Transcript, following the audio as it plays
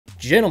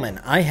Gentlemen,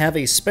 I have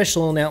a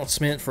special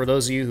announcement for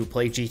those of you who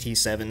play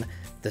GT7.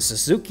 The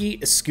Suzuki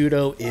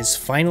Escudo is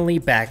finally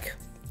back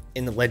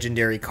in the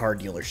legendary car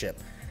dealership.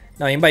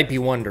 Now you might be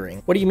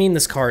wondering, what do you mean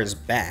this car is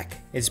back?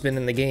 It's been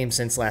in the game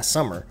since last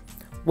summer.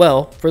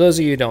 Well, for those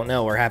of you who don't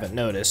know or haven't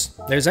noticed,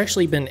 there's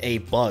actually been a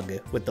bug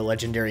with the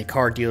legendary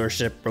car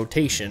dealership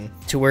rotation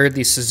to where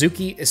the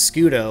Suzuki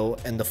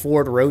Escudo and the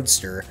Ford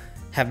Roadster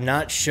have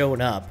not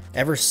shown up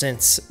ever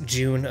since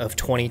June of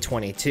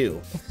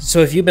 2022. So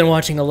if you've been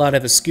watching a lot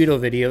of Escudo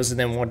videos and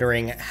then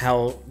wondering,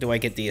 how do I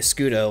get the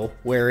Escudo?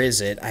 Where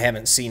is it? I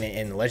haven't seen it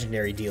in the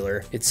legendary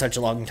dealer. It's such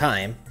a long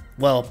time.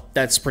 Well,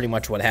 that's pretty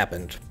much what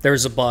happened.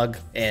 There's a bug,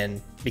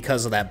 and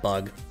because of that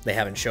bug, they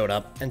haven't showed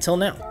up until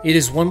now. It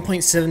is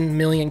 1.7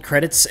 million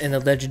credits in the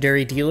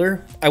legendary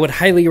dealer. I would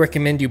highly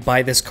recommend you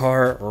buy this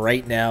car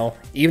right now.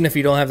 Even if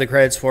you don't have the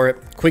credits for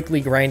it, quickly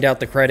grind out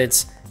the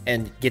credits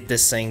and get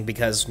this thing,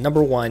 because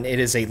number one, it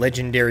is a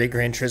legendary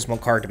Gran Turismo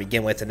car to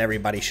begin with, and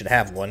everybody should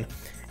have one.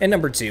 And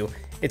number two,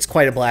 it's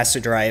quite a blast to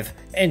drive,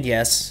 and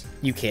yes,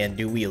 you can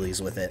do wheelies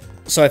with it.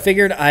 So I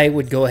figured I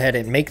would go ahead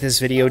and make this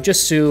video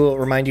just to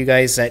remind you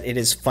guys that it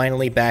is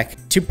finally back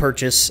to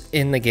purchase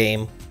in the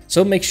game.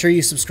 So make sure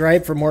you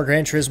subscribe for more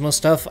Gran Turismo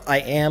stuff.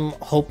 I am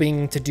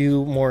hoping to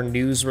do more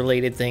news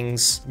related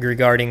things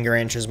regarding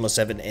Gran Turismo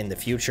 7 in the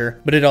future,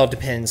 but it all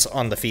depends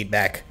on the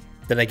feedback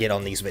that I get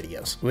on these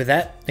videos. With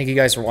that, thank you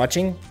guys for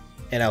watching,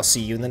 and I'll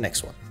see you in the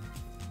next one.